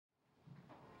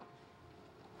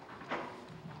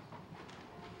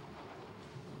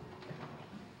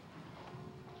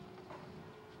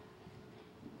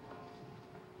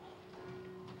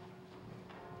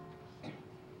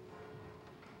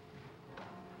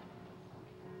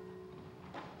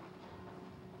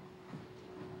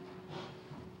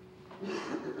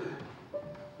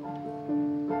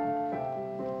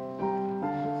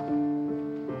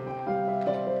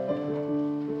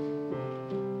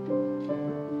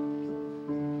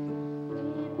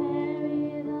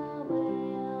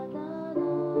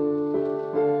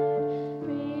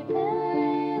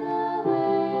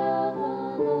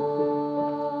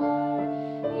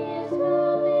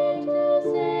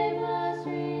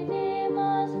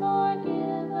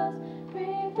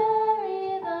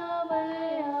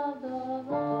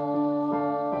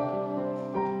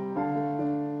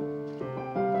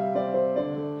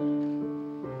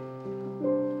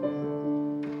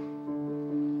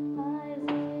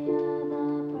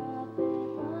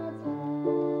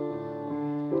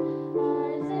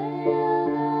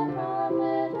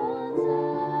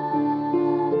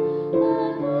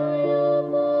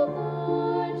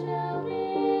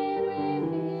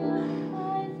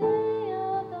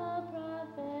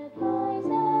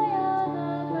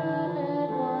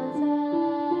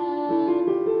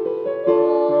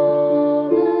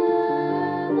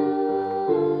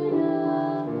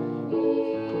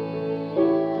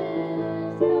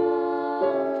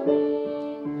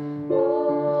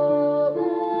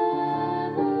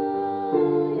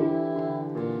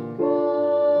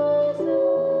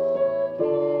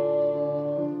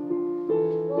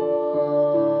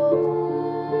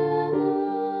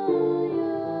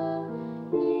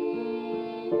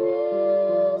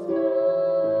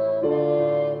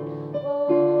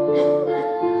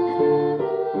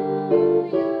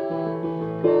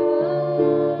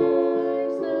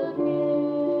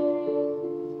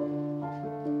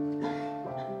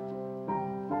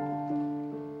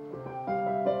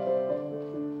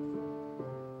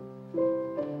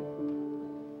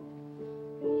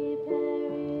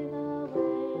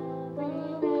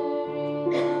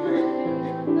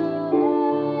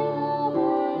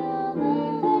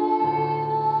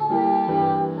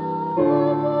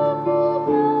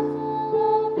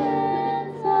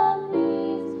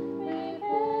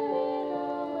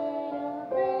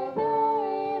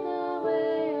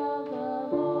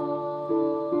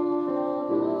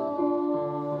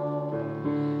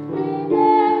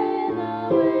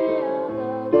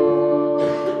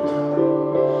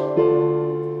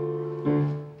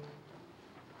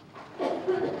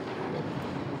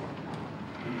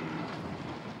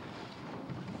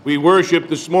We worship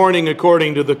this morning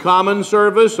according to the common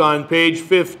service on page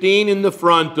 15 in the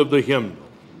front of the hymnal.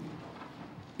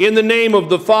 In the name of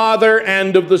the Father,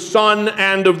 and of the Son,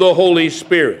 and of the Holy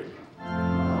Spirit.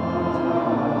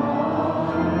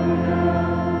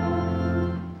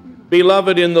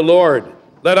 Beloved in the Lord,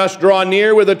 let us draw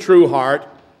near with a true heart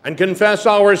and confess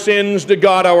our sins to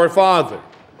God our Father,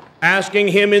 asking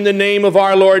Him in the name of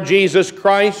our Lord Jesus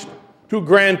Christ to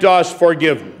grant us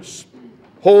forgiveness.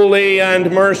 Holy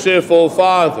and merciful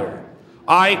Father,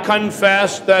 I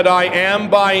confess that I am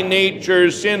by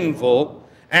nature sinful,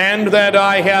 and that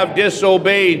I have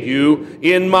disobeyed you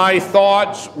in my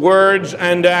thoughts, words,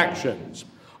 and actions.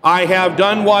 I have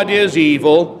done what is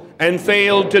evil and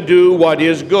failed to do what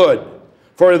is good.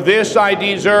 For this I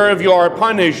deserve your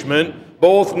punishment,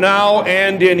 both now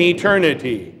and in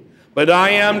eternity. But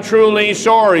I am truly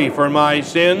sorry for my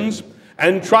sins,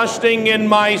 and trusting in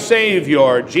my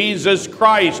Savior, Jesus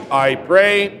Christ, I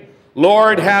pray,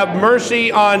 Lord, have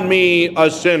mercy on me,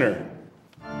 a sinner.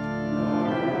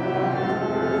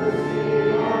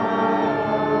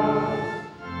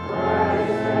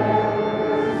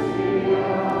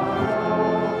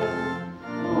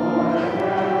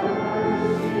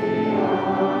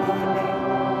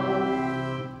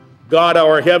 God,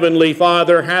 our Heavenly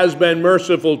Father, has been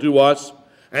merciful to us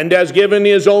and has given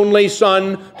His only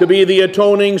Son to be the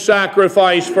atoning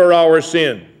sacrifice for our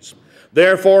sins.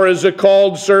 Therefore, as a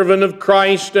called servant of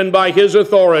Christ and by His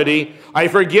authority, I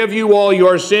forgive you all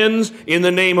your sins in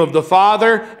the name of the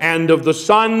Father, and of the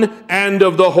Son, and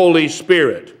of the Holy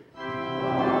Spirit.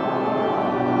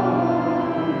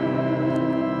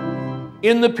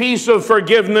 In the peace of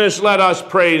forgiveness, let us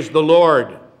praise the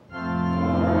Lord.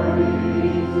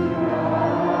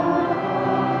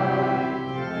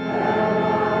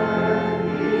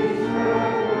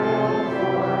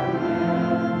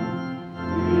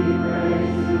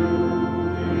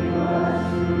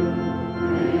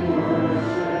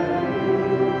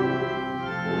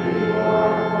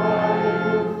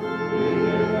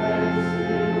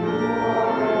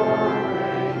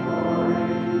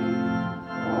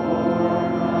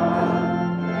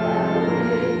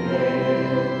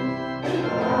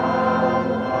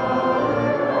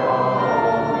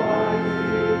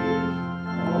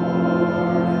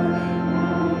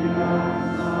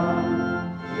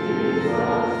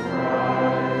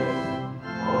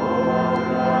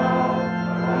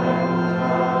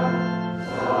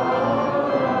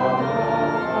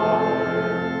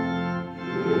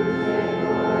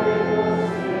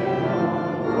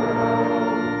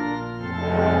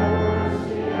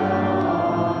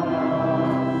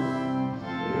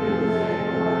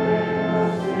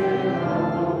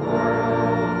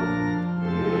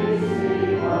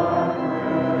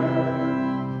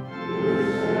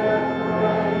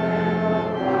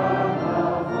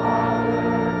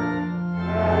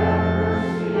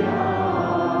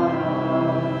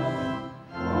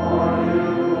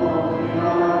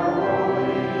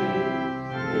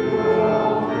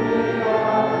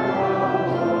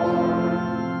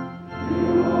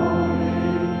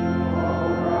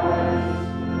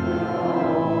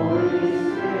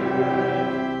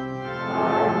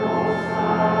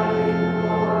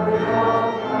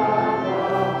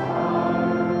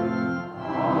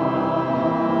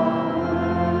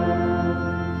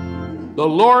 The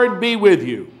Lord be with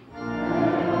you.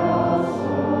 And also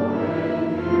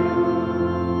with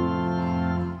you.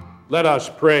 Let us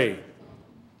pray.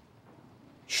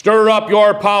 Stir up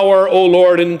your power, O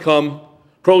Lord, and come.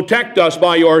 Protect us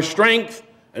by your strength,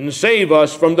 and save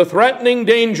us from the threatening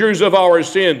dangers of our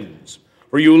sins.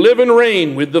 For you live and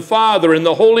reign with the Father and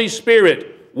the Holy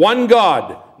Spirit, one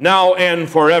God, now and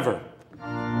forever.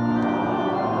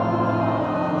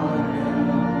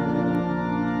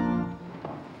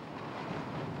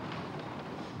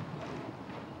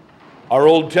 Our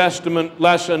Old Testament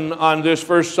lesson on this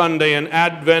first Sunday in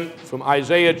Advent from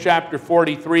Isaiah chapter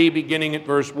 43, beginning at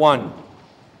verse 1.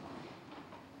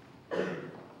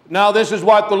 Now this is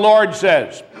what the Lord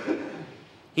says.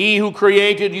 He who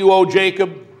created you, O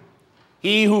Jacob,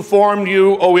 He who formed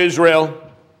you, O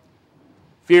Israel,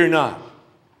 fear not,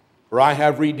 for I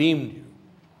have redeemed you.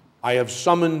 I have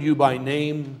summoned you by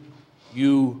name.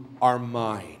 You are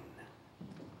mine.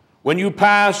 When you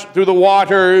pass through the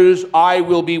waters, I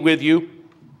will be with you.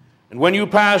 And when you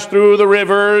pass through the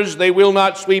rivers, they will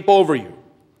not sweep over you.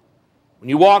 When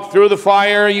you walk through the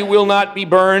fire, you will not be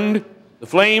burned. The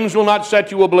flames will not set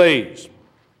you ablaze.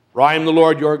 For I am the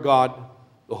Lord your God,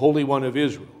 the Holy One of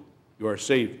Israel, your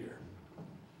Savior.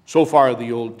 So far,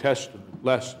 the Old Testament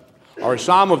lesson. Our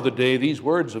psalm of the day, these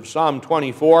words of Psalm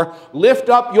 24, "Lift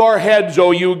up your heads,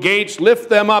 O you gates, lift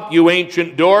them up, you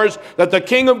ancient doors, that the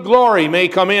King of glory may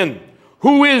come in.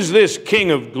 Who is this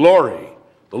King of glory?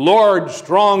 The Lord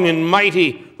strong and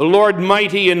mighty, the Lord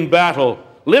mighty in battle.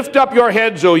 Lift up your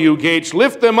heads, O you gates,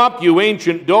 lift them up, you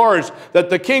ancient doors, that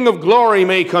the King of glory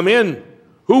may come in.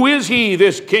 Who is he,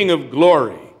 this King of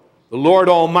glory? The Lord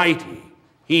Almighty,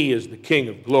 he is the King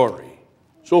of glory."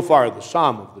 So far, the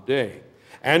psalm of the day.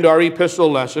 And our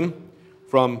epistle lesson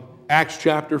from Acts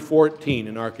chapter 14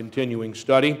 in our continuing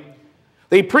study.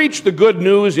 They preached the good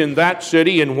news in that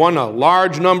city and won a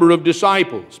large number of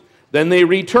disciples. Then they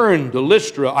returned to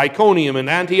Lystra, Iconium, and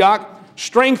Antioch,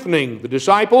 strengthening the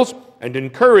disciples and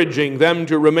encouraging them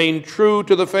to remain true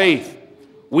to the faith.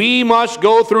 "We must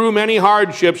go through many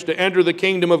hardships to enter the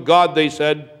kingdom of God," they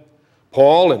said.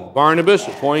 Paul and Barnabas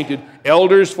appointed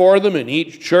elders for them in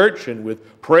each church, and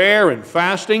with prayer and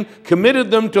fasting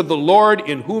committed them to the Lord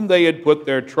in whom they had put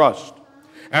their trust.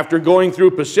 After going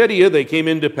through Pisidia, they came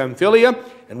into Pamphylia,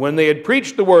 and when they had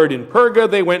preached the word in Perga,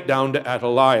 they went down to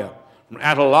Attalia. From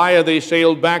Attalia they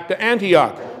sailed back to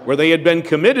Antioch, where they had been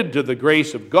committed to the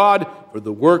grace of God for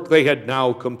the work they had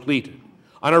now completed.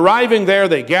 On arriving there,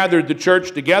 they gathered the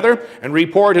church together and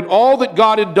reported all that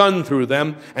God had done through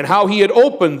them and how he had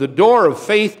opened the door of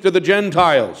faith to the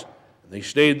Gentiles. And they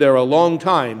stayed there a long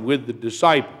time with the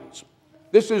disciples.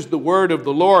 This is the word of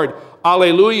the Lord.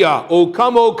 Alleluia. O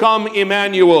come,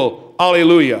 Emmanuel.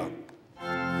 Alleluia.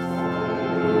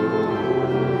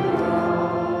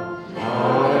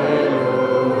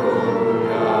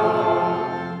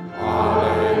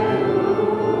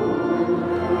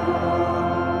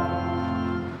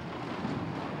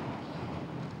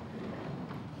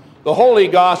 The Holy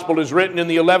Gospel is written in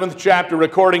the 11th chapter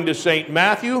according to St.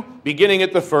 Matthew, beginning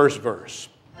at the first verse.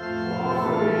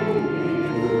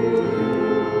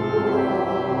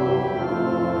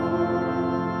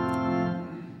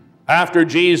 After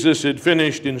Jesus had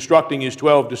finished instructing his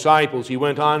 12 disciples, he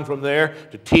went on from there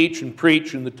to teach and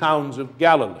preach in the towns of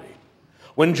Galilee.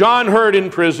 When John heard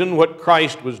in prison what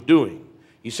Christ was doing,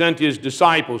 he sent his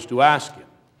disciples to ask him,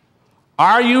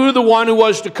 "Are you the one who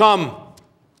was to come?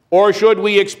 Or should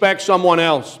we expect someone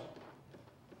else?"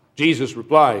 Jesus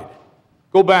replied,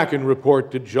 "Go back and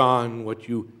report to John what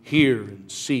you hear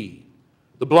and see.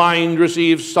 The blind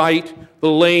receive sight, the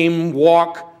lame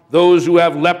walk, those who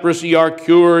have leprosy are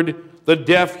cured, the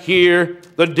deaf hear,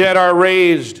 the dead are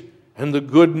raised, and the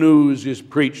good news is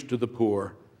preached to the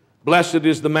poor. Blessed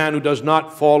is the man who does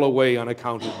not fall away on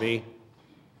account of me."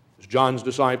 As John's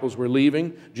disciples were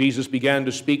leaving, Jesus began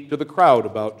to speak to the crowd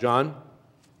about John.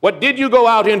 "What did you go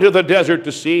out into the desert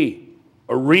to see?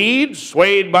 A reed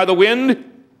swayed by the wind?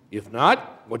 If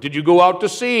not, what did you go out to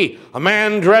see? A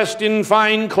man dressed in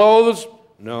fine clothes?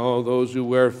 No, those who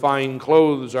wear fine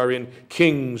clothes are in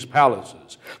kings'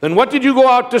 palaces. Then what did you go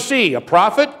out to see? A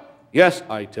prophet? Yes,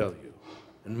 I tell you,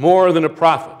 and more than a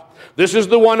prophet. This is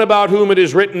the one about whom it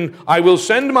is written, 'I will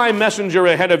send my messenger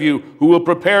ahead of you who will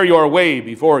prepare your way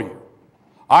before you.'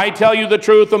 I tell you the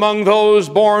truth, among those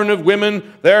born of women,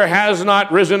 there has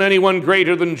not risen anyone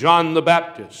greater than John the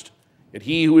Baptist. Yet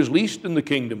he who is least in the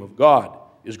kingdom of God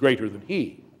is greater than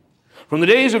he. From the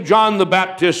days of John the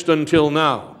Baptist until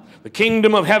now, the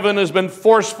kingdom of heaven has been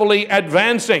forcefully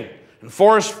advancing, and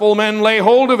forceful men lay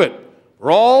hold of it.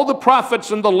 For all the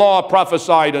prophets and the law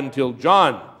prophesied until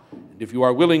John. And if you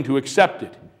are willing to accept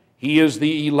it, he is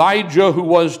the Elijah who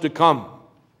was to come.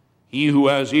 He who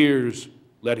has ears,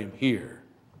 let him hear."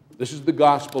 This is the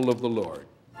gospel of the Lord.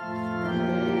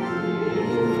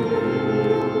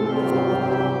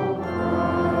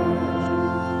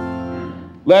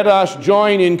 Let us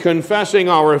join in confessing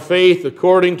our faith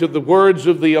according to the words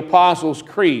of the Apostles'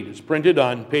 Creed, as printed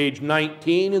on page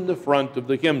 19 in the front of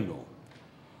the hymnal.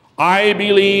 "I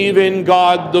believe in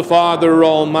God the Father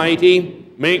Almighty,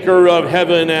 maker of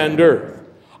heaven and earth.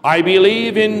 I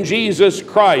believe in Jesus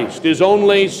Christ, his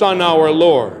only Son, our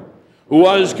Lord, who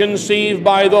was conceived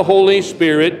by the Holy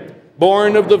Spirit,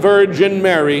 born of the Virgin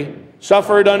Mary,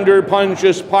 suffered under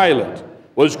Pontius Pilate,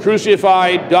 was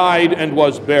crucified, died, and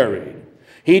was buried.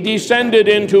 He descended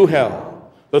into hell.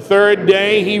 The third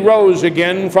day he rose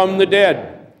again from the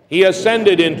dead. He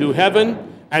ascended into heaven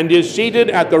and is seated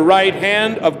at the right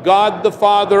hand of God the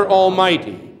Father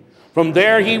Almighty. From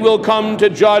there he will come to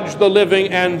judge the living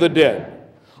and the dead.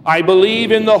 I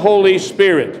believe in the Holy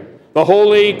Spirit, the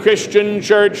holy Christian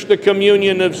church, the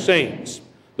communion of saints,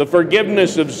 the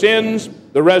forgiveness of sins,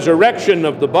 the resurrection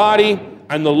of the body,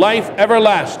 and the life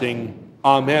everlasting.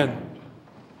 Amen.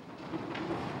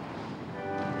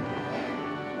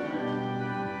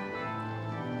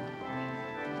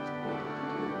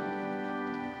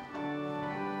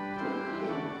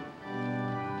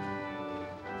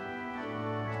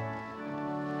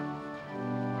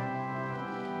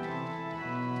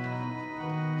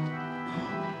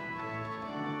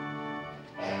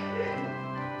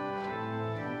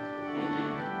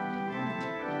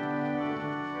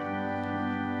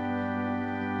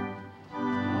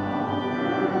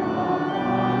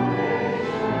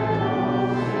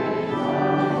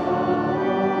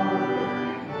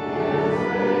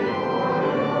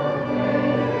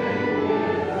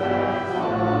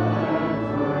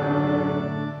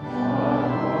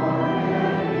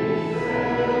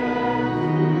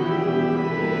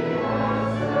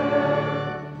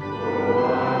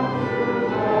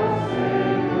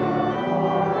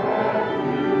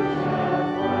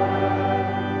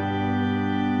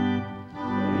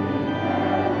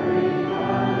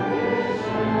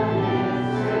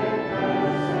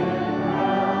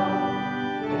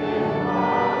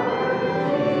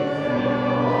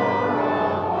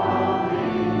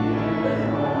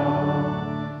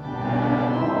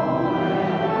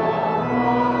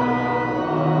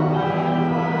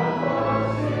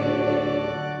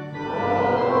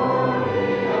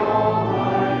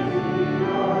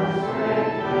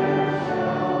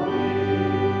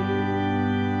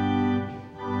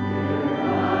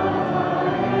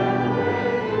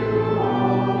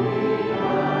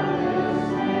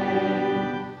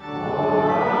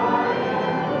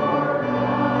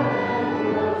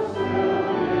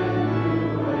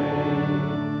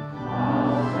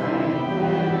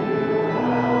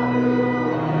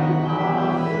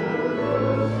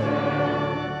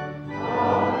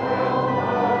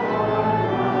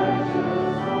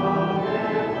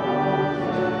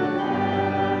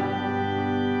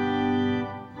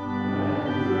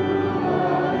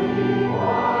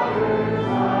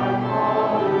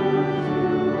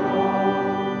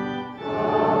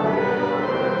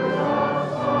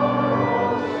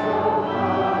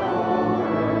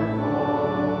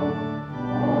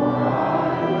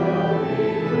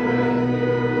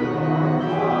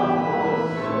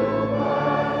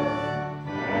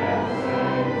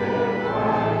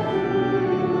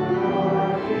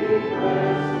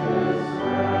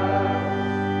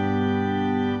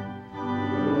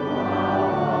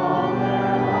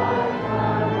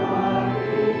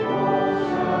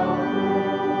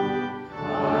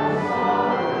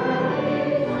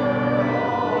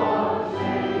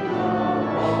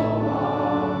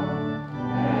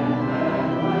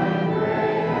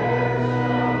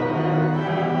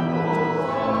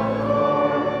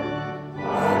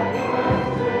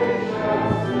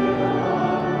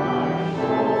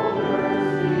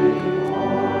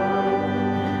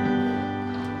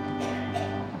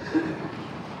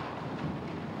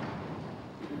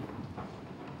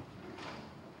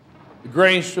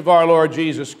 Grace of our Lord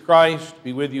Jesus Christ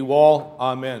be with you all.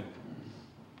 Amen.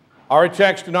 Our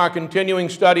text in our continuing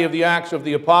study of the Acts of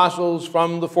the Apostles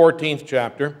from the 14th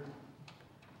chapter.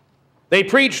 They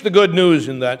preached the good news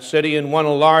in that city and won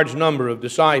a large number of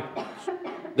disciples.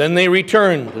 Then they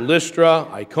returned to Lystra,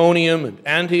 Iconium, and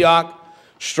Antioch,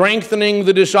 strengthening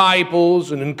the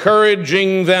disciples and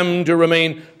encouraging them to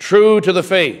remain true to the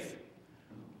faith.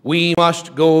 We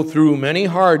must go through many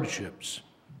hardships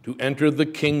to enter the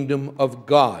kingdom of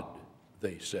God,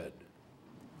 they said.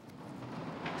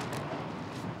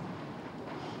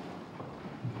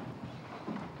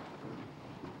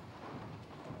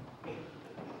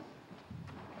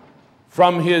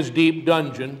 From his deep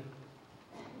dungeon,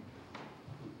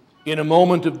 in a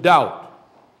moment of doubt,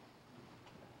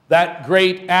 that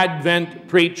great Advent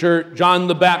preacher, John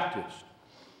the Baptist,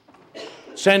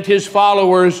 sent his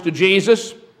followers to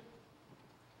Jesus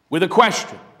with a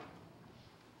question.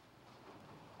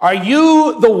 Are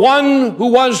you the one who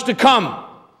was to come,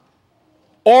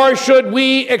 or should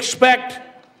we expect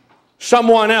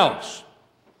someone else?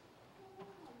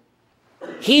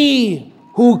 He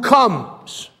who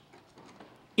comes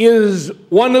is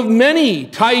one of many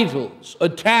titles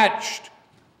attached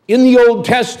in the Old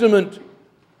Testament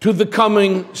to the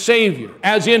coming Savior,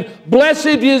 as in, blessed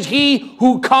is he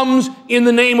who comes in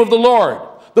the name of the Lord.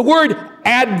 The word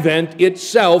Advent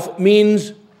itself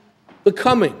means the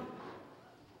coming,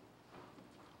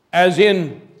 as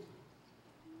in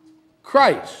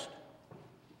Christ.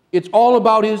 It's all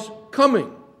about his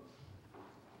coming.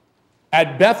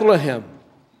 At Bethlehem,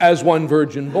 as one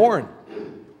virgin born,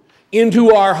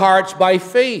 into our hearts by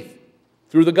faith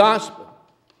through the gospel,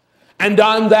 and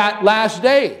on that last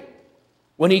day,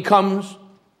 when he comes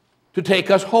to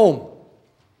take us home.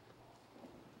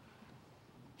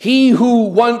 He who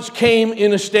once came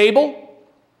in a stable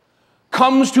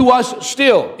comes to us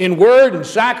still in word and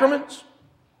sacraments,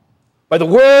 by the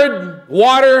word,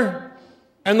 water,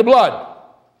 and the blood.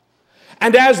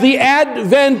 And as the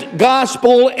Advent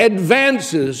gospel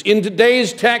advances in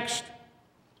today's text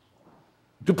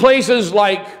to places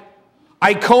like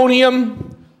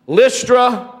Iconium,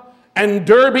 Lystra, and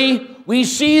Derbe, we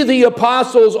see the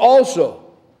apostles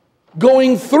also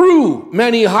going through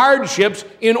many hardships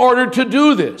in order to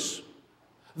do this.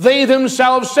 They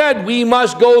themselves said, we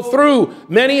must go through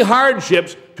many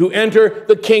hardships to enter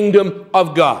the kingdom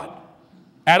of God.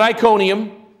 At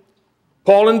Iconium,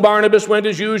 Paul and Barnabas went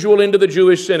as usual into the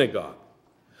Jewish synagogue.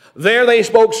 There they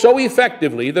spoke so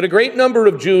effectively that a great number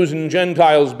of Jews and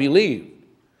Gentiles believed.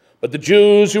 But the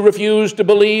Jews who refused to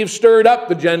believe stirred up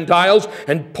the Gentiles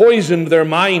and poisoned their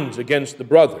minds against the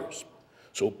brothers.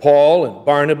 So Paul and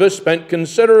Barnabas spent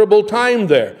considerable time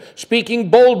there, speaking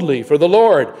boldly for the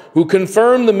Lord, who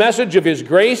confirmed the message of his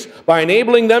grace by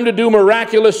enabling them to do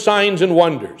miraculous signs and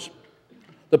wonders.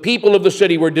 The people of the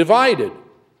city were divided.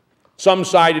 Some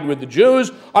sided with the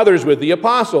Jews, others with the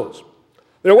apostles.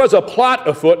 There was a plot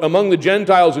afoot among the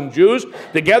Gentiles and Jews,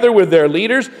 together with their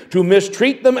leaders, to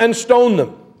mistreat them and stone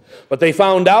them. But they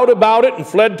found out about it and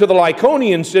fled to the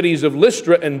Lycaonian cities of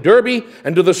Lystra and Derbe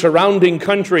and to the surrounding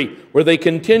country, where they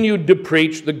continued to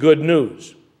preach the good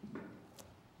news.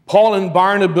 Paul and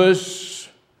Barnabas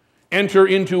enter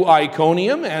into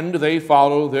Iconium, and they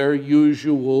follow their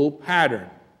usual pattern.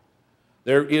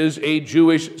 There is a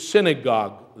Jewish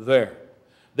synagogue there.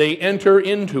 They enter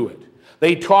into it.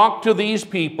 They talk to these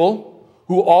people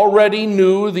who already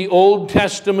knew the Old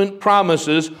Testament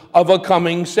promises of a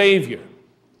coming Savior.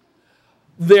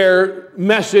 Their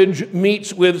message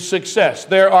meets with success.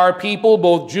 There are people,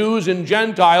 both Jews and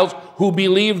Gentiles, who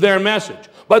believe their message.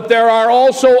 But there are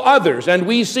also others, and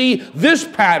we see this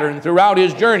pattern throughout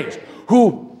his journeys,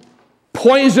 who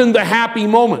poison the happy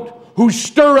moment, who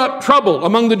stir up trouble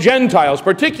among the Gentiles,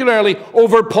 particularly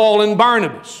over Paul and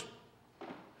Barnabas.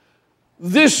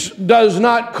 This does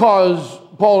not cause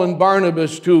Paul and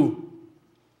Barnabas to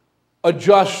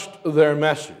adjust their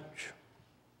message.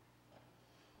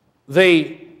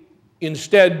 They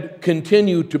instead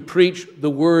continue to preach the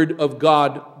word of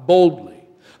God boldly.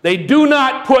 They do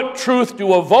not put truth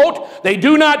to a vote. They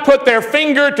do not put their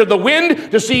finger to the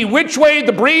wind to see which way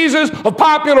the breezes of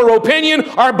popular opinion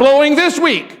are blowing this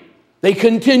week. They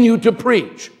continue to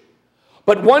preach.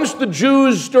 But once the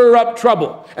Jews stir up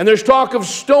trouble, and there's talk of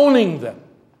stoning them,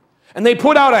 and they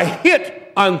put out a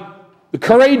hit on the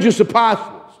courageous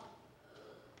apostles,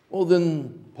 well,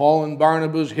 then Paul and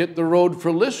Barnabas hit the road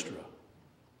for Lystra.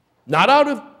 Not out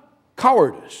of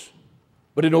cowardice,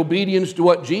 but in obedience to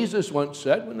what Jesus once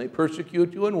said, when they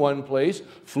persecute you in one place,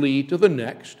 flee to the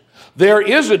next. There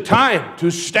is a time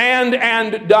to stand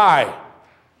and die.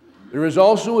 there is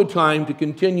also a time to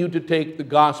continue to take the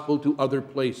gospel to other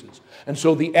places. And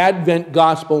so the Advent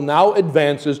gospel now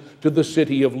advances to the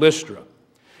city of Lystra.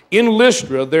 In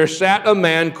Lystra, there sat a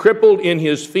man crippled in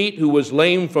his feet who was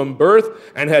lame from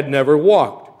birth and had never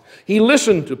walked. He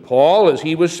listened to Paul as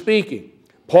he was speaking.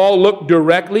 Paul looked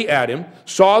directly at him,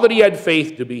 saw that he had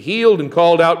faith to be healed, and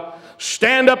called out,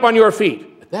 "Stand up on your feet."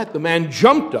 At that, the man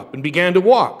jumped up and began to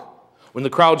walk. When the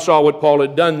crowd saw what Paul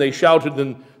had done, they shouted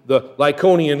in the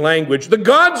Lycaonian language, "The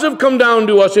gods have come down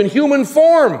to us in human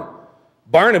form."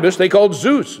 Barnabas they called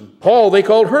Zeus, and Paul they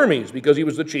called Hermes because he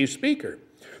was the chief speaker.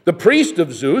 The priest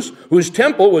of Zeus, whose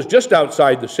temple was just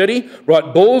outside the city,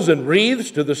 brought bulls and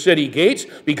wreaths to the city gates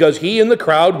because he and the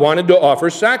crowd wanted to offer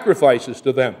sacrifices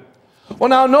to them. Well,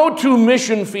 now, no two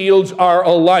mission fields are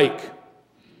alike,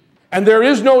 and there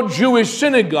is no Jewish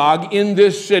synagogue in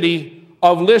this city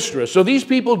of Lystra. So these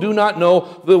people do not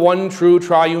know the one true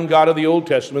triune God of the Old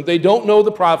Testament. They don't know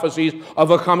the prophecies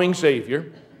of a coming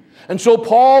Savior. And so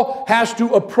Paul has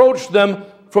to approach them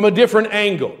from a different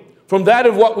angle, from that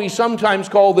of what we sometimes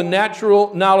call the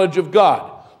natural knowledge of God.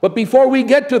 But before we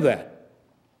get to that,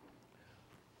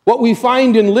 what we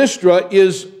find in Lystra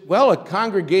is, well, a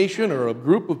congregation or a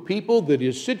group of people that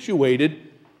is situated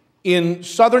in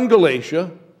southern Galatia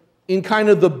in kind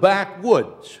of the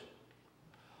backwoods.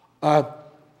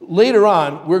 Later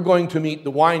on, we're going to meet the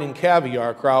wine and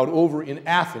caviar crowd over in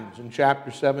Athens in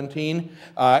chapter 17,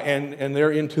 and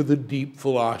they're into the deep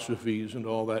philosophies and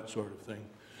all that sort of thing.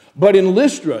 But in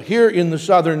Lystra, here in the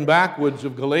southern backwoods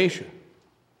of Galatia,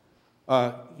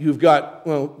 you've got,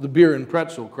 well, the beer and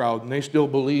pretzel crowd, and they still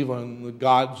believe on the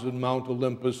gods of Mount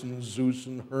Olympus and Zeus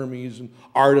and Hermes and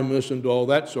Artemis and all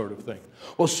that sort of thing.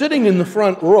 Well, sitting in the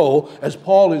front row as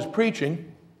Paul is preaching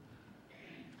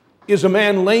is a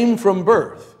man lame from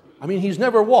birth. I mean, he's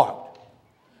never walked.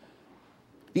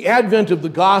 The advent of the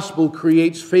gospel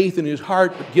creates faith in his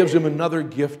heart, but gives him another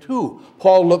gift too.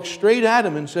 Paul looks straight at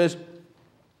him and says,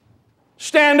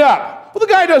 "Stand up." Well,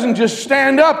 the guy doesn't just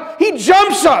stand up, he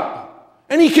jumps up,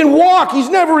 and he can walk. He's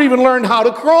never even learned how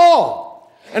to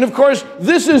crawl. And of course,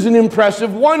 this is an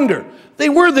impressive wonder. They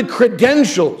were the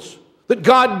credentials that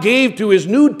God gave to his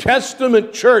New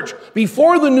Testament church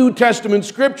before the New Testament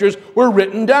scriptures were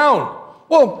written down.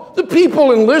 Well, the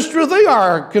people in Lystra, they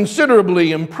are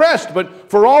considerably impressed, but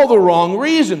for all the wrong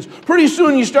reasons. Pretty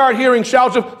soon you start hearing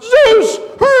shouts of, "Zeus!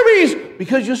 Hermes!"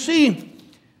 Because you see,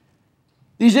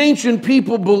 these ancient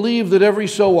people believed that every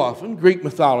so often, Greek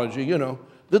mythology,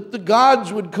 that the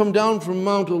gods would come down from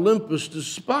Mount Olympus to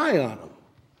spy on them.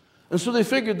 And so they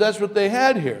figured that's what they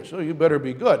had here. So you better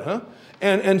be good, huh?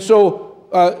 And so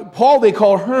Paul they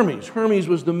call Hermes. Hermes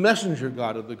was the messenger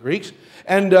god of the Greeks.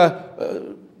 And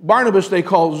Barnabas they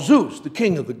call Zeus, the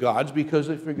king of the gods, because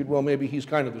they figured, well, maybe he's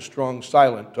kind of the strong,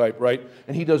 silent type, right?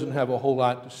 And he doesn't have a whole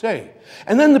lot to say.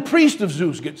 And then the priest of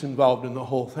Zeus gets involved in the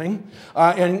whole thing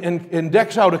and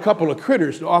decks out a couple of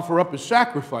critters to offer up as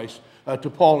sacrifice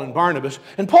to Paul and Barnabas.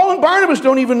 And Paul and Barnabas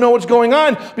don't even know what's going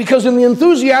on because in the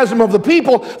enthusiasm of the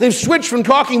people, they've switched from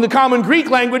talking the common Greek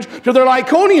language to their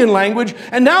Lycaonian language,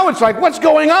 and now it's like, what's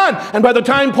going on? And by the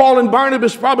time Paul and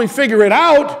Barnabas probably figure it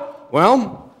out,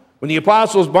 well, when the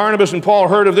apostles Barnabas and Paul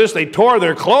heard of this, they tore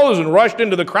their clothes and rushed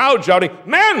into the crowd shouting,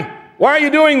 "Men, why are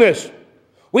you doing this?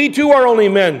 We too are only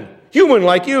men, human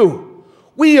like you.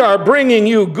 We are bringing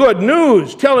you good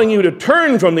news, telling you to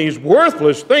turn from these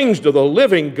worthless things to the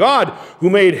living God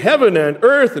who made heaven and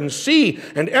earth and sea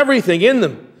and everything in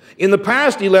them. In the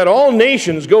past, he let all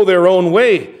nations go their own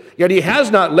way, yet he has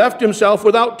not left himself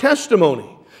without testimony.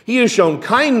 He has shown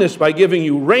kindness by giving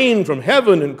you rain from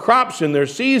heaven and crops in their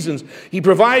seasons. He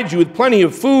provides you with plenty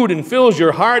of food and fills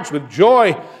your hearts with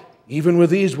joy." Even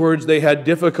with these words, they had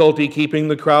difficulty keeping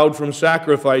the crowd from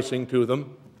sacrificing to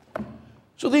them.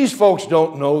 So these folks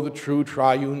don't know the true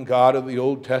triune God of the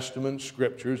Old Testament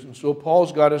scriptures, and so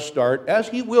Paul's got to start, as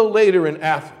he will later in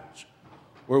Athens,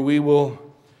 where we will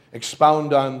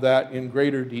expound on that in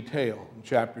greater detail in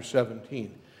chapter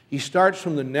 17. He starts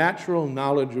from the natural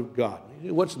knowledge of God.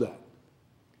 What's that?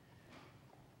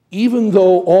 Even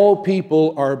though all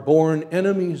people are born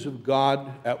enemies of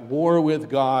God, at war with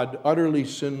God, utterly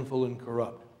sinful and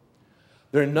corrupt,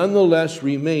 there nonetheless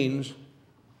remains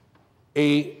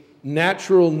a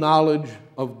natural knowledge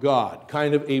of God,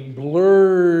 kind of a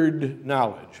blurred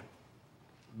knowledge.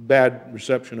 Bad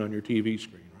reception on your TV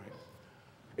screen, right?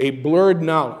 A blurred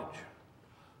knowledge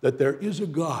that there is a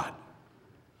God,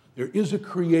 there is a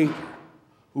Creator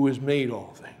who has made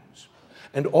all things,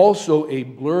 and also a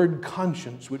blurred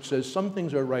conscience which says some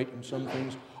things are right and some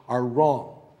things are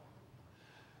wrong.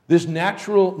 This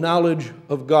natural knowledge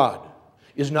of God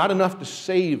is not enough to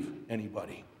save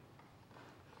anybody.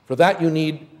 For that you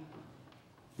need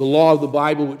the law of the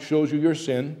Bible, which shows you your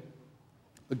sin,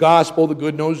 the gospel, the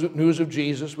good news of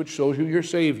Jesus, which shows you your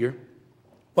Savior.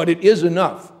 But it is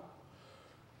enough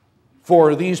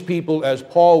for these people, as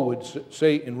Paul would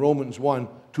say in Romans 1,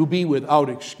 to be without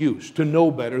excuse, to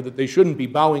know better, that they shouldn't be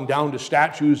bowing down to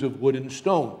statues of wood and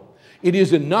stone. It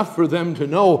is enough for them to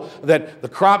know that the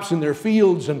crops in their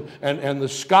fields and the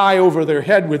sky over their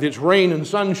head with its rain and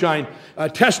sunshine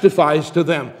testifies to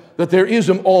them that there is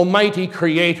an almighty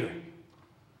creator.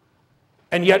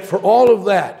 And yet for all of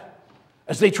that,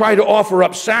 as they try to offer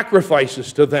up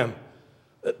sacrifices to them,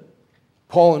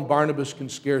 Paul and Barnabas can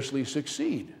scarcely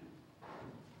succeed.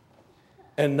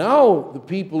 And now the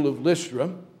people of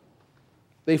Lystra,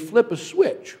 they flip a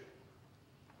switch.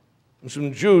 And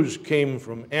some Jews came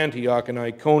from Antioch and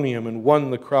Iconium and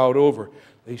won the crowd over.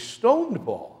 They stoned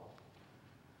Paul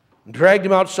and dragged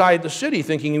him outside the city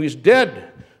thinking he was dead.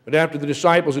 But after the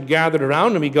disciples had gathered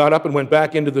around him, he got up and went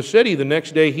back into the city. The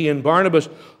next day he and Barnabas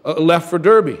left for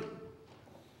Derbe.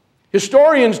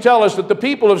 Historians tell us that the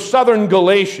people of southern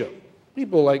Galatia,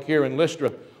 people like here in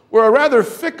Lystra, were a rather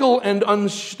fickle and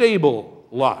unstable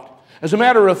lot. As a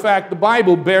matter of fact, the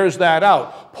Bible bears that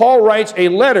out. Paul writes a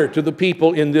letter to the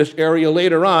people in this area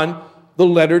later on, the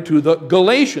letter to the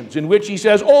Galatians, in which he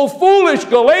says, "O foolish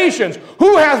Galatians,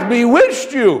 who hath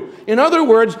bewitched you?" In other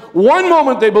words, one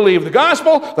moment they believed the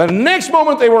gospel, the next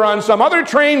moment they were on some other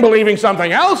train believing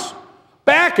something else.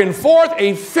 Back and forth,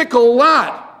 a fickle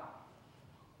lot.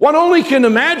 One only can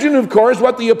imagine, of course,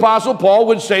 what the Apostle Paul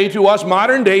would say to us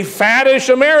modern-day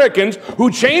faddish Americans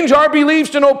who change our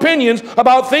beliefs and opinions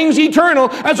about things eternal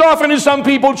as often as some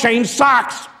people change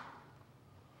socks.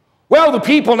 Well, the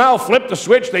people now flip the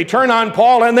switch, they turn on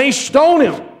Paul, and they stone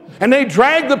him. And they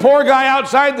drag the poor guy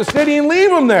outside the city and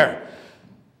leave him there.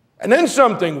 And then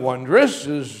something wondrous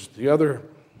as the other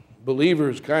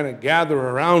believers kind of gather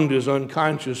around his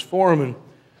unconscious form, and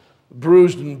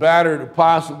bruised and battered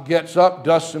apostle gets up,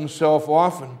 dusts himself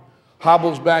off, and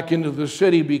hobbles back into the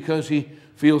city because he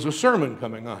feels a sermon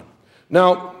coming on.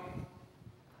 Now,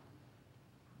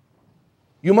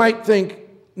 you might think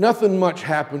nothing much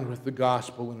happened with the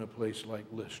gospel in a place like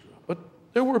Lystra, but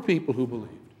there were people who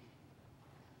believed.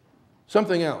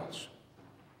 Something else.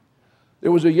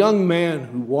 There was a young man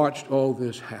who watched all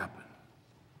this happen.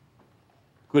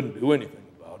 Couldn't do anything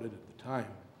about it at the time.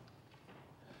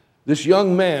 This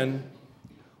young man,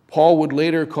 Paul would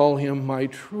later call him my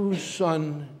true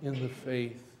son in the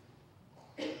faith.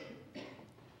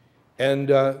 And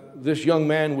this young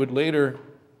man would later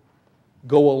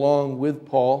go along with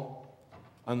Paul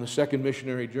on the second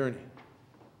missionary journey.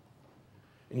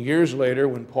 And years later,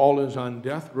 when Paul is on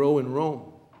death row in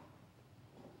Rome,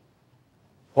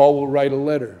 Paul will write a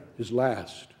letter, his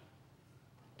last,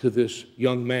 to this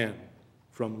young man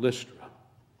from Lystra.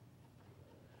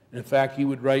 In fact, he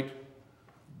would write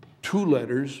 2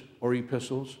 letters or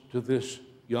epistles to this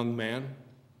young man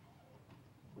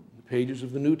in the pages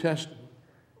of the New Testament.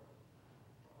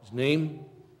 His name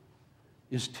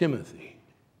is Timothy.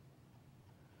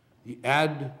 The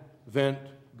Advent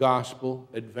gospel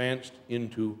advanced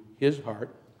into his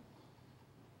heart,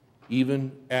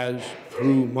 even as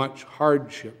through much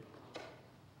hardship,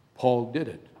 Paul did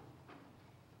it.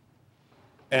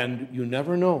 And you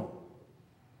never know,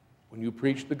 when you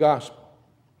preach the gospel,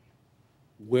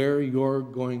 where you're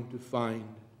going to find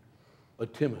a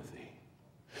Timothy.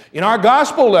 In our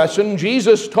gospel lesson,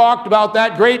 Jesus talked about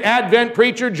that great Advent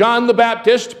preacher, John the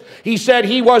Baptist. He said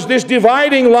he was this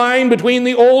dividing line between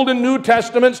the Old and New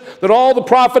Testaments that all the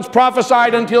prophets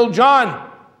prophesied until John.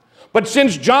 But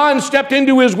since John stepped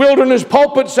into his wilderness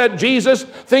pulpit, said Jesus,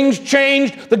 things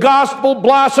changed, the gospel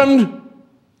blossomed,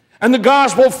 and the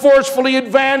gospel forcefully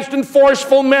advanced, and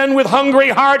forceful men with hungry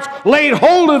hearts laid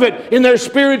hold of it in their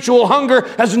spiritual hunger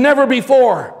as never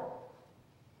before.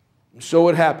 And so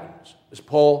it happens as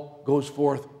Paul goes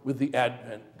forth with the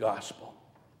Advent gospel.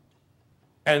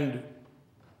 And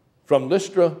from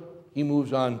Lystra, he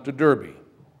moves on to Derbe.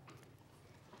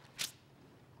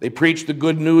 They preached the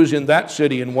good news in that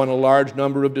city and won a large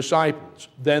number of disciples.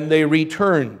 Then they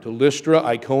returned to Lystra,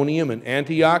 Iconium, and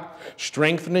Antioch,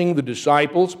 strengthening the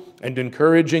disciples and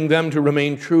encouraging them to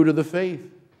remain true to the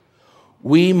faith.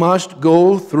 We must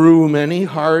go through many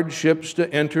hardships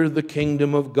to enter the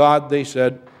kingdom of God, they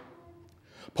said.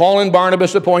 Paul and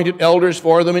Barnabas appointed elders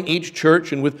for them in each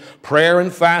church, and with prayer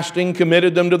and fasting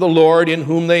committed them to the Lord in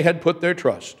whom they had put their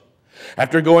trust.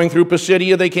 After going through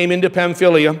Pisidia, they came into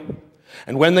Pamphylia.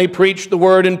 And when they preached the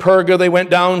word in Perga, they went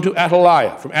down to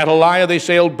Attalia. From Attalia, they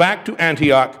sailed back to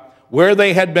Antioch, where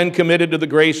they had been committed to the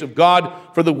grace of God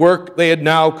for the work they had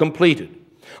now completed.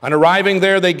 On arriving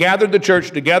there, they gathered the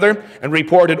church together and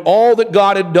reported all that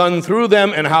God had done through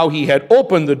them and how he had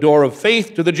opened the door of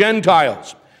faith to the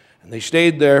Gentiles. And they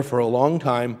stayed there for a long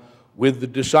time with the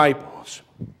disciples.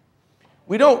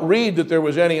 We don't read that there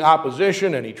was any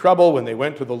opposition, any trouble when they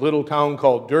went to the little town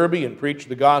called Derbe and preached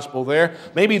the gospel there.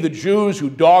 Maybe the Jews who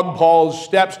dogged Paul's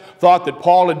steps thought that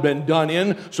Paul had been done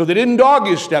in, so they didn't dog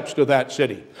his steps to that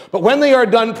city. But when they are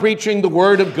done preaching the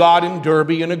word of God in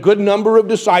Derbe, and a good number of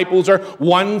disciples are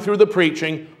won through the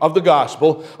preaching of the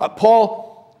gospel,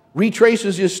 Paul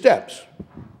retraces his steps.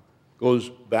 Goes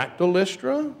back to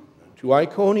Lystra, to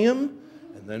Iconium,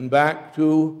 and then back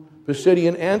to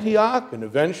Pisidian Antioch, and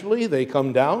eventually they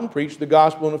come down, preach the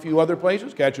gospel in a few other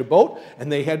places, catch a boat,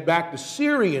 and they head back to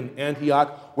Syrian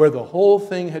Antioch, where the whole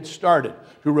thing had started,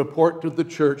 to report to the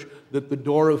church that the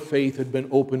door of faith had been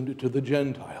opened to the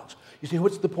Gentiles. You see,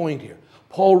 what's the point here?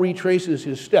 Paul retraces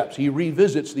his steps. He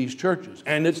revisits these churches,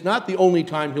 and it's not the only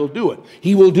time he'll do it.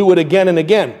 He will do it again and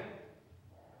again.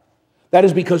 That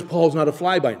is because Paul's not a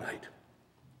fly-by-night.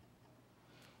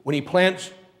 When he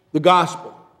plants the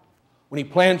gospel, when he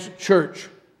plants a church,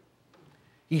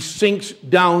 he sinks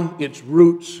down its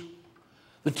roots.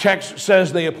 The text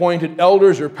says they appointed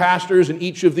elders or pastors in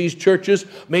each of these churches.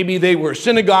 Maybe they were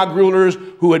synagogue rulers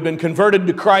who had been converted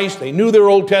to Christ. They knew their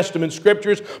Old Testament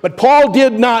scriptures. But Paul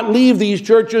did not leave these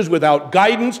churches without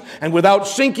guidance and without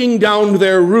sinking down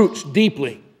their roots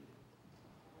deeply.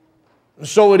 And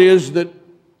so it is that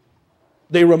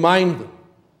they remind them,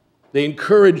 they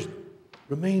encourage them,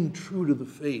 remain true to the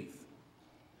faith.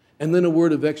 And then a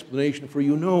word of explanation, for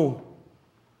you know,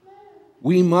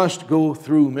 we must go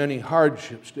through many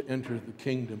hardships to enter the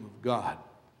kingdom of God.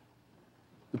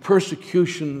 The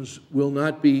persecutions will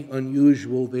not be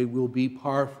unusual, they will be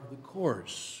par for the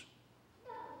course.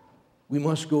 We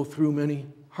must go through many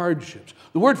hardships.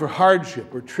 The word for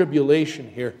hardship or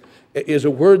tribulation here is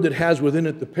a word that has within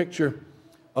it the picture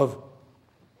of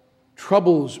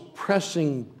troubles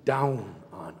pressing down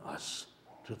on us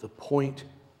to the point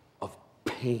of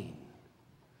pain.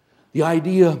 The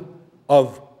idea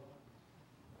of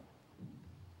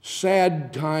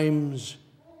sad times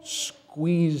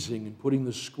squeezing and putting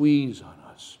the squeeze on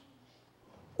us,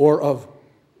 or of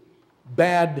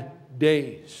bad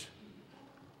days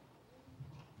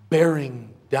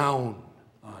bearing down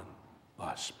on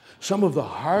us. Some of the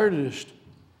hardest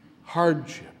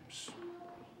hardships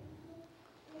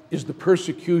is the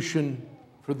persecution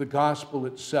for the gospel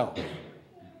itself,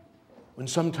 when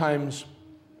sometimes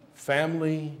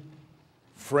family,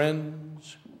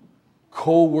 friends,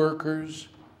 co-workers,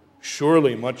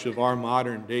 surely much of our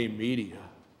modern day media,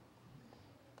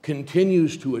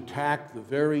 continues to attack the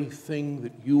very thing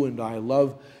that you and I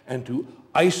love and to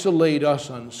isolate us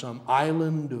on some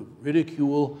island of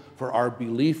ridicule for our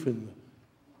belief in the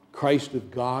Christ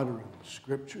of God or in the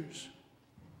Scriptures.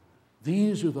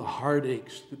 These are the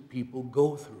heartaches that people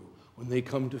go through when they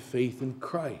come to faith in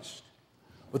Christ.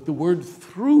 But the word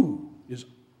through is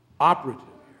operative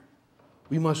here.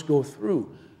 We must go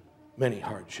through many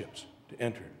hardships to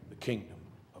enter the kingdom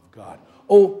of God.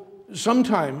 Oh,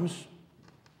 sometimes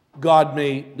God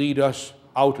may lead us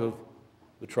out of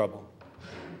the trouble,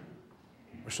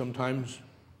 or sometimes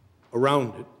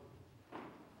around it.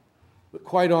 But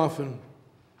quite often,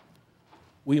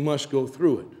 we must go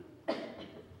through it.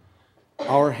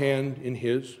 Our hand in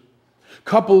His.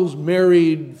 Couples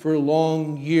married for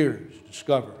long years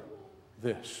discover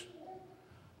this,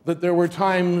 that there were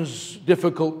times,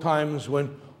 difficult times, when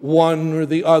one or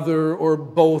the other or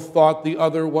both thought the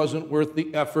other wasn't worth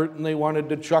the effort and they wanted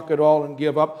to chuck it all and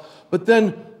give up. But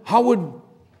then how would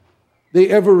they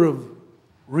ever have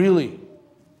really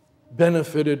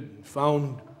benefited,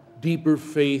 found deeper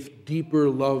faith, deeper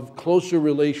love, closer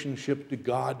relationship to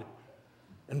God,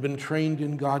 and been trained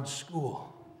in God's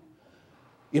school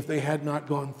if they had not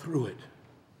gone through it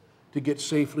to get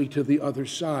safely to the other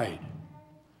side?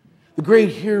 The great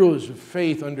heroes of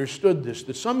faith understood this,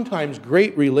 that sometimes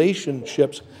great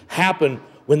relationships happen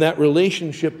when that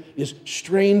relationship is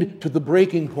strained to the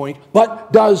breaking point,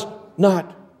 but does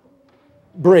not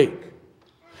break.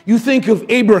 You think of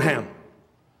Abraham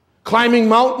climbing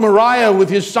Mount Moriah with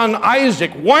his son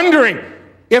Isaac, wondering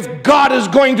if God is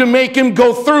going to make him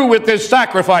go through with this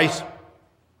sacrifice.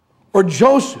 Or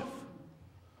Joseph,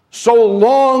 so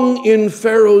long in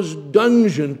Pharaoh's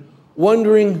dungeon,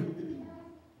 wondering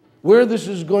where this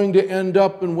is going to end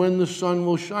up and when the sun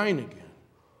will shine again.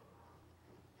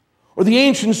 Or the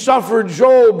ancient sufferer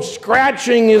Job,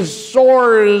 scratching his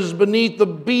sores beneath the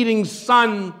beating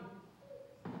sun.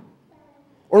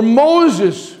 Or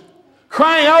Moses,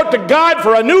 crying out to God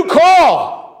for a new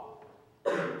call.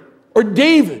 Or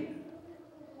David,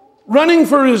 running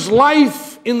for his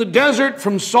life in the desert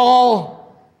from Saul,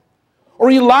 or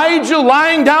Elijah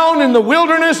lying down in the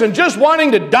wilderness and just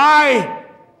wanting to die,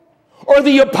 or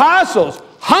the apostles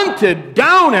hunted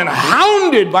down and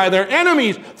hounded by their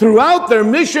enemies throughout their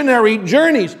missionary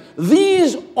journeys.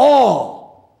 These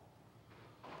all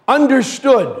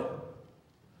understood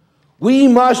we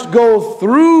must go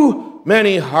through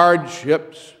many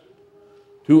hardships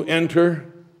to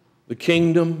enter the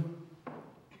kingdom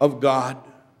of God.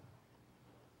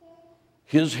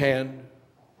 His hand,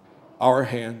 our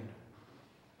hand,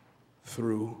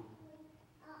 through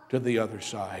to the other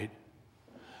side.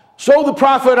 So the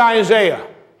prophet Isaiah,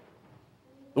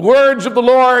 the words of the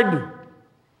Lord,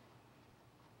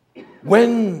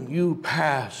 when you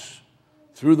pass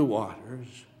through the waters,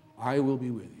 I will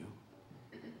be with you.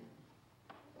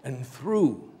 And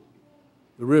through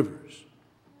the rivers,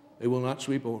 they will not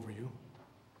sweep over you.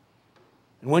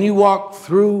 And when you walk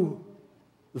through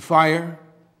the fire,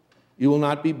 you will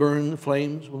not be burned, the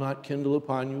flames will not kindle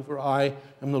upon you, for I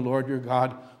am the Lord your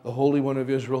God, the Holy One of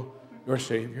Israel, your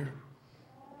Savior.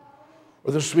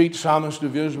 Or the sweet psalmist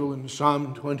of Israel in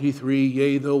Psalm 23,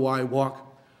 yea, though I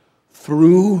walk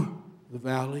through the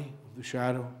valley of the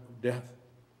shadow of death,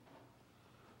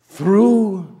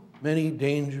 through many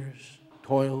dangers,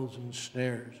 toils, and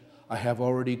snares, I have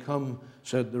already come,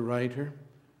 said the writer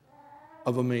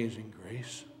of Amazing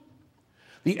Grace.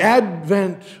 The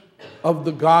advent of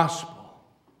the gospel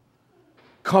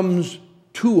comes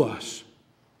to us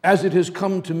as it has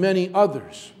come to many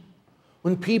others,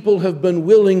 when people have been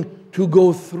willing to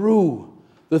go through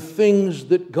the things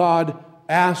that God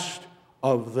asked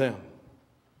of them.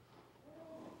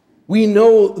 We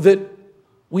know that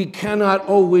we cannot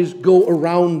always go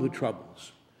around the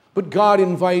troubles, but God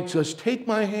invites us, take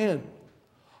my hand.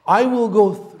 I will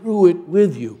go through it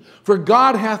with you. For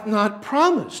God hath not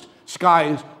promised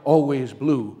skies always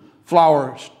blue,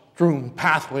 flower-strewn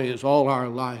pathways all our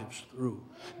lives through.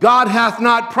 God hath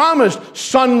not promised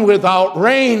sun without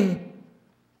rain,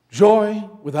 joy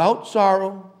without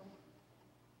sorrow,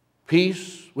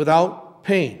 peace without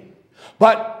pain.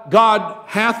 But God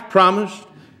hath promised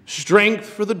strength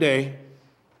for the day,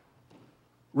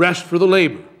 rest for the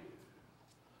labor,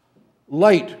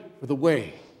 light for the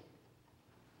way,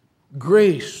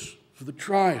 grace for the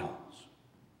trials,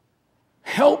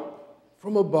 help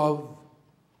from above,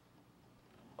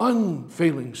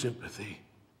 unfailing sympathy,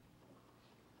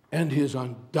 and his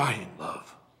undying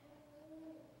love.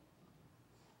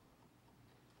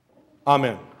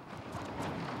 Amen.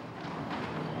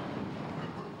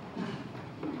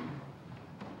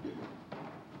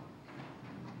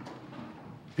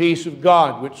 Peace of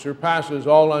God, which surpasses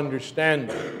all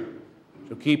understanding,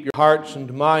 shall keep your hearts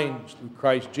and minds through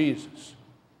Christ Jesus.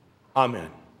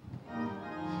 Amen.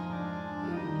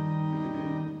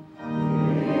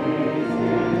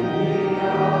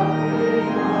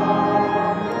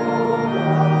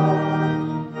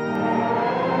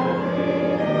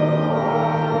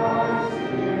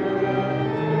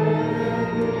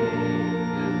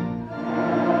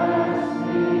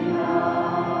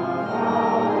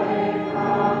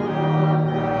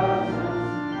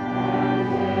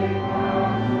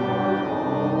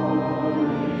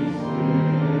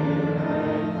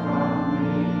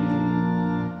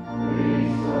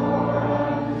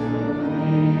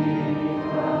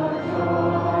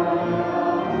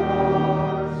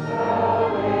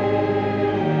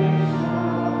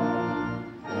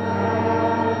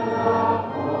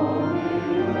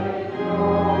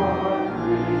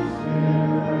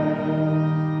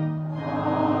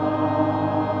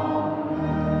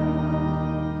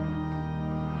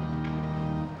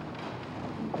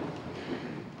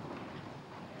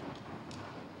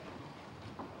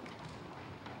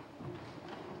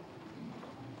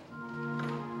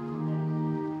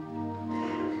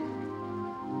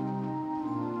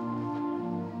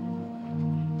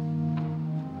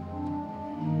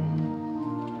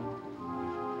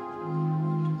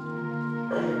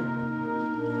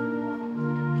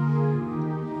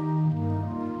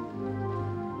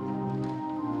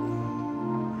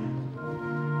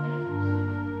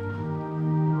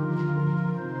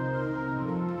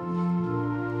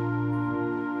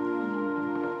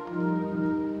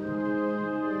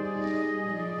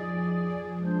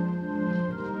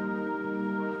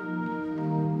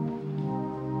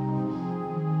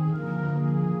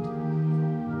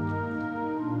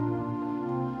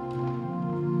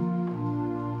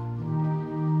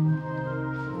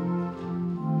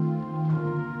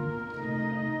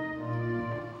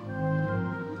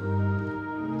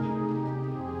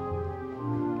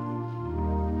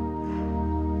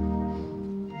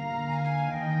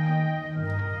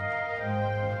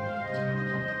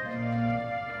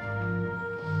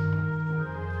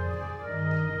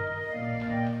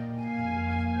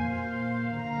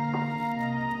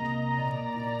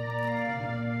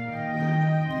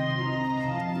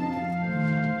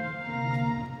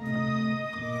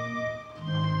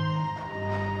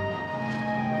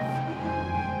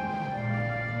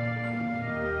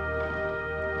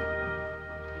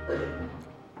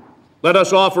 Let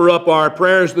us offer up our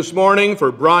prayers this morning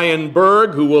for Brian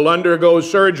Berg, who will undergo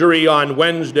surgery on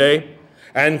Wednesday,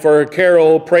 and for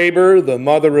Carol Praber, the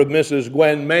mother of Mrs.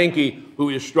 Gwen Mankey, who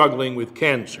is struggling with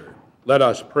cancer. Let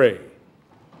us pray.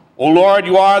 O Lord,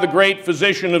 you are the great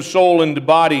physician of soul and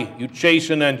body. You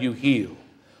chasten and you heal.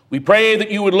 We pray that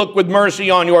you would look with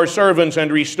mercy on your servants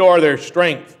and restore their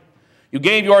strength. You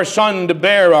gave your Son to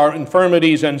bear our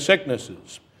infirmities and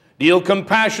sicknesses. Deal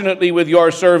compassionately with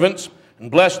your servants and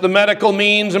bless the medical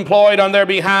means employed on their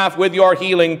behalf with your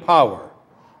healing power.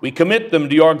 We commit them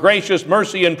to your gracious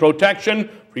mercy and protection,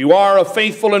 for you are a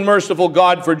faithful and merciful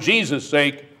God for Jesus'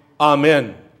 sake.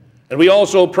 Amen. And we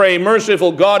also pray,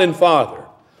 merciful God and Father,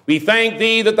 we thank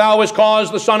thee that thou hast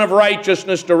caused the Son of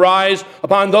Righteousness to rise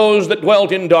upon those that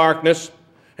dwelt in darkness,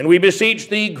 and we beseech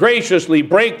thee graciously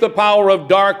break the power of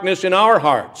darkness in our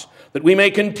hearts, that we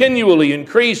may continually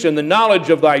increase in the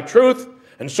knowledge of thy truth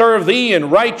and serve thee in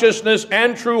righteousness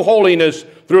and true holiness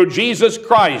through Jesus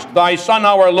Christ, thy Son,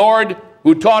 our Lord,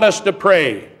 who taught us to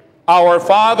pray, Our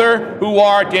Father, who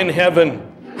art in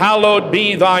heaven, hallowed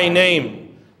be thy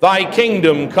name. Thy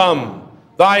kingdom come.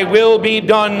 Thy will be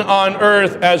done on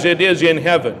earth as it is in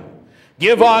heaven.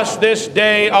 Give us this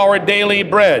day our daily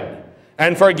bread,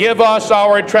 and forgive us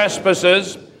our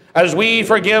trespasses, as we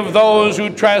forgive those who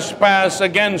trespass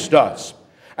against us.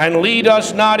 And lead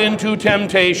us not into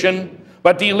temptation,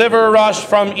 but deliver us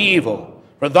from evil.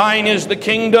 For thine is the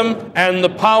kingdom, and the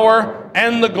power,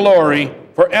 and the glory,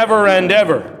 forever and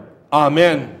ever.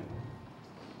 Amen.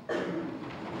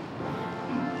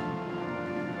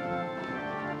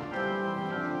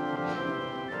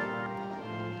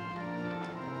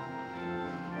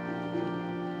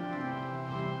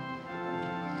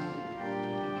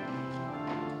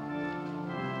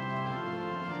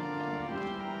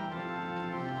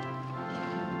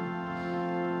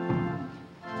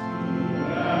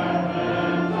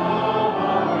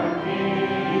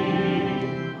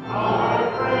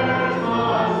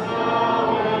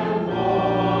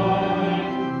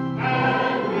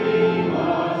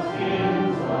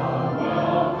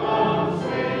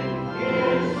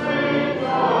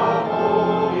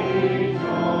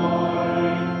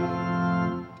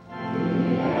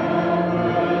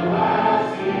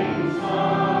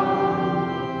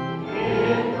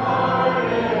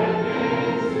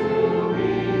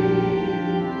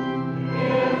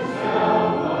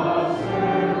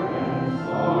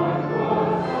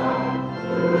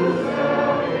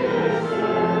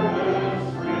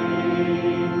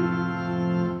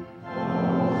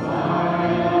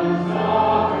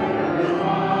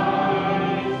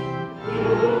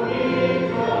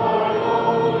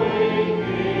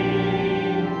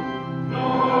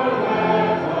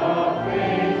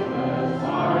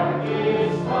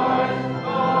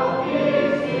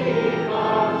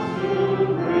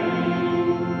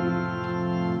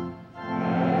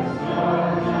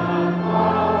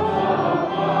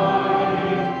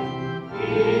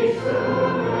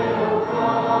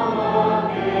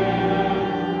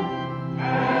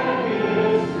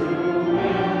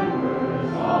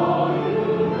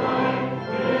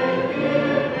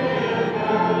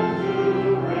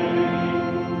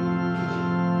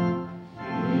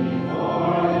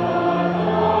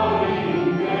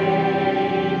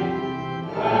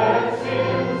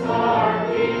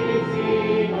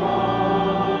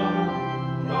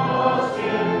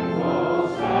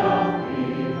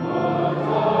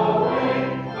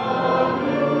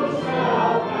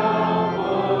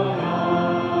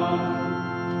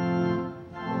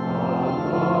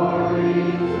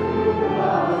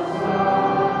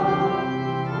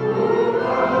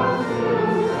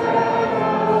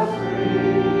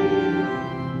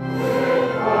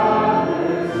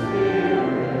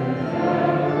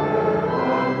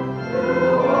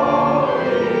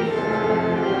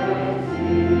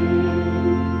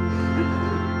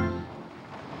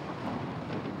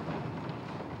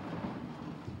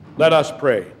 Let us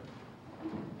pray.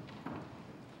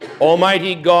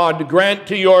 Almighty God, grant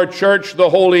to your church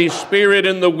the Holy Spirit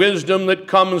and the wisdom that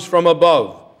comes from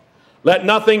above. Let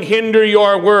nothing hinder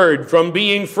your word from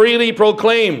being freely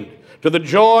proclaimed to the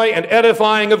joy and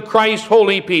edifying of Christ's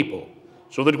holy people,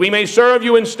 so that we may serve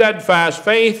you in steadfast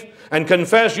faith and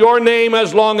confess your name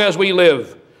as long as we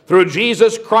live, through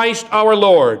Jesus Christ our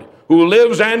Lord, who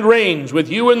lives and reigns with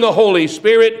you in the Holy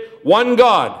Spirit, one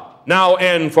God, now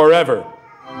and forever.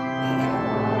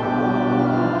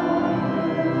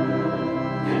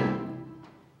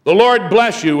 The Lord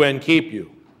bless you and keep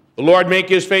you. The Lord make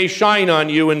his face shine on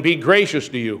you and be gracious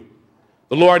to you.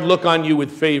 The Lord look on you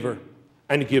with favor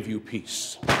and give you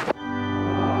peace. Amen.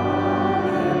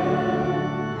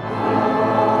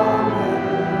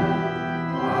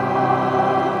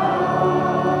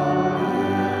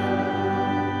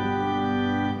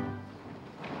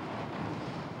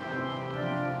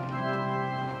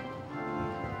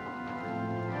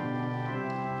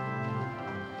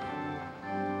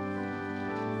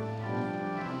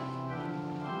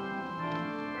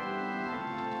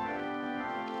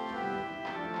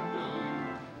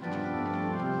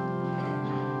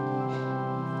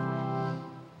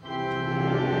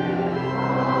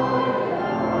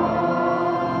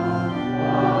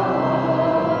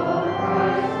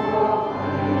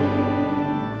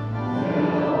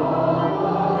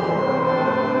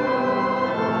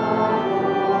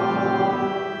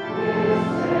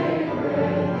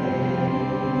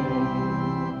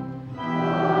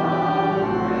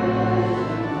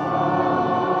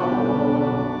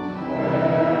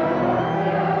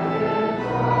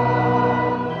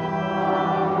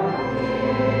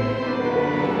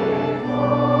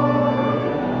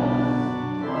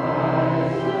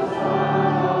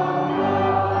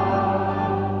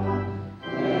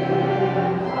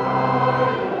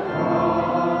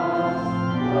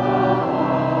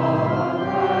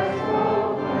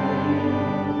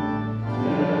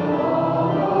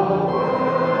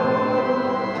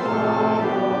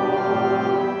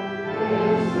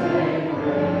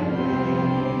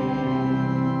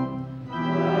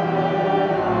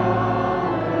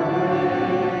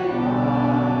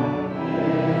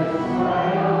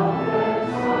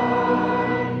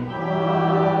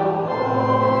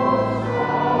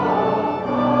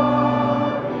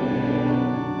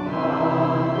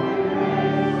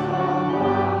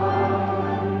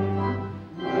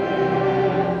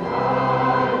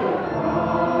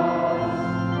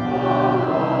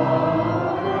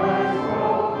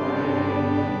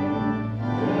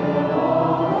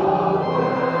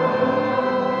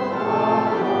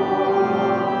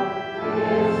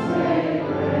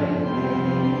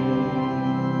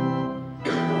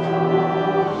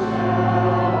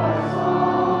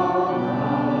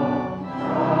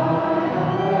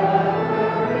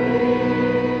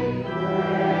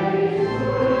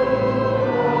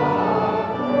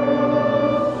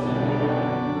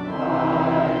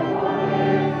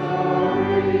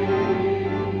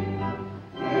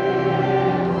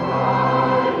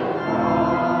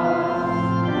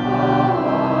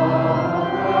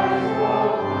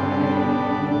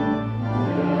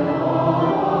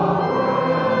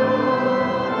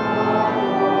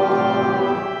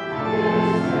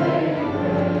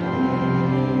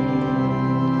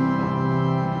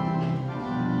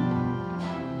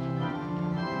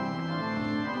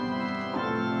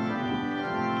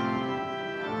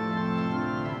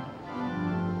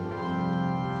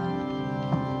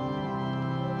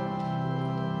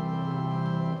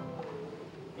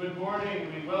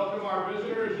 we welcome our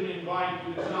visitors and invite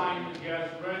you to sign the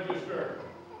guest register.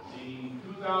 The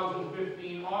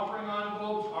 2015 offering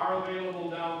envelopes are available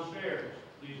downstairs.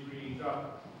 Please read each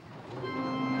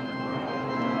other.